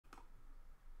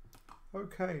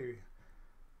Okay,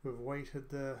 we've waited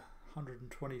the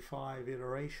 125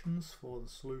 iterations for the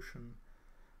solution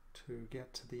to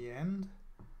get to the end,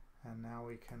 and now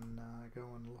we can go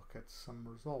and look at some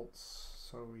results.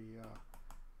 So we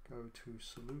go to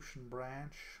solution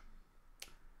branch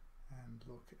and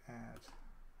look at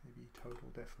maybe total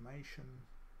deformation,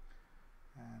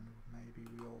 and maybe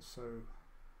we also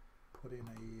put in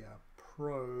a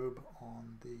probe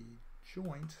on the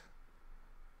joint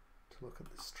to look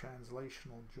at this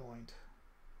translational joint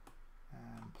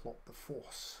and plot the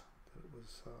force that it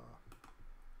was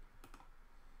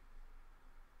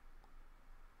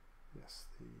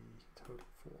the total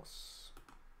force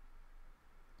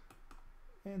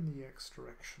and the x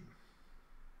direction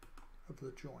of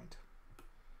the joint.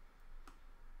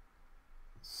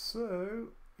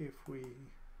 So if we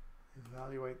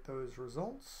evaluate those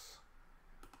results,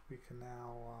 we can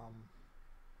now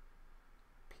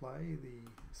play the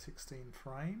 16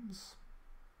 frames.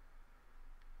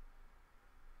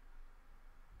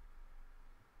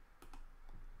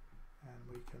 And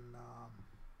we can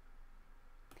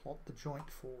plot the joint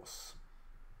force.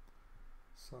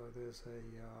 So there's a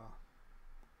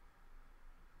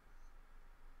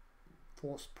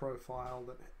force profile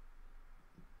that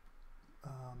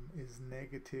is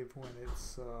negative when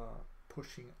it's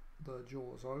pushing the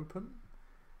jaws open,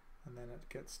 and then it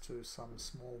gets to some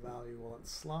small value while it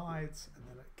slides, and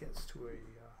then it gets to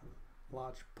a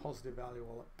large positive value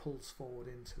while it pulls forward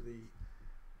into the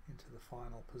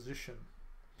final position.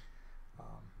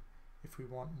 If we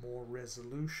want more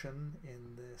resolution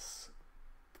in this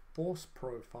force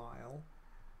profile,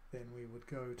 then we would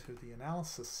go to the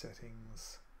analysis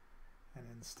settings, and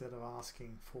instead of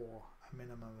asking for a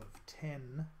minimum of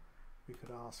 10, we could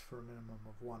ask for a minimum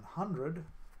of 100, and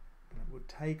it would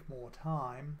take more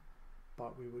time,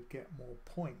 but we would get more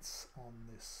points on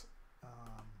this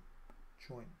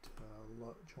joint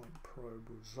probe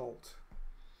result.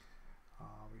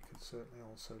 We could certainly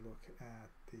also look at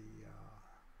the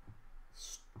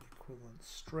equivalent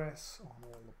stress on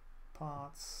all the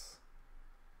parts.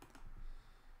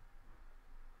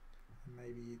 And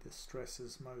maybe the stress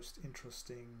is most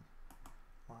interesting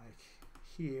like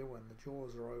here when the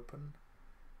jaws are open,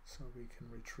 so we can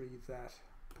retrieve that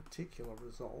particular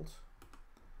result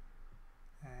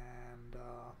and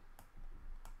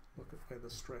look at where the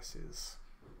stress is.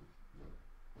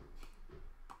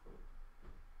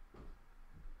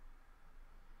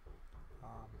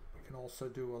 We can also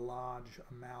do a large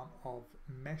amount of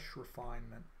mesh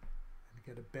refinement and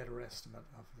get a better estimate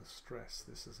of the stress.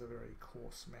 This is a very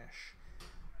coarse mesh,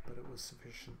 but it was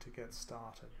sufficient to get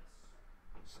started.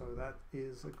 So that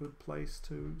is a good place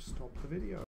to stop the video.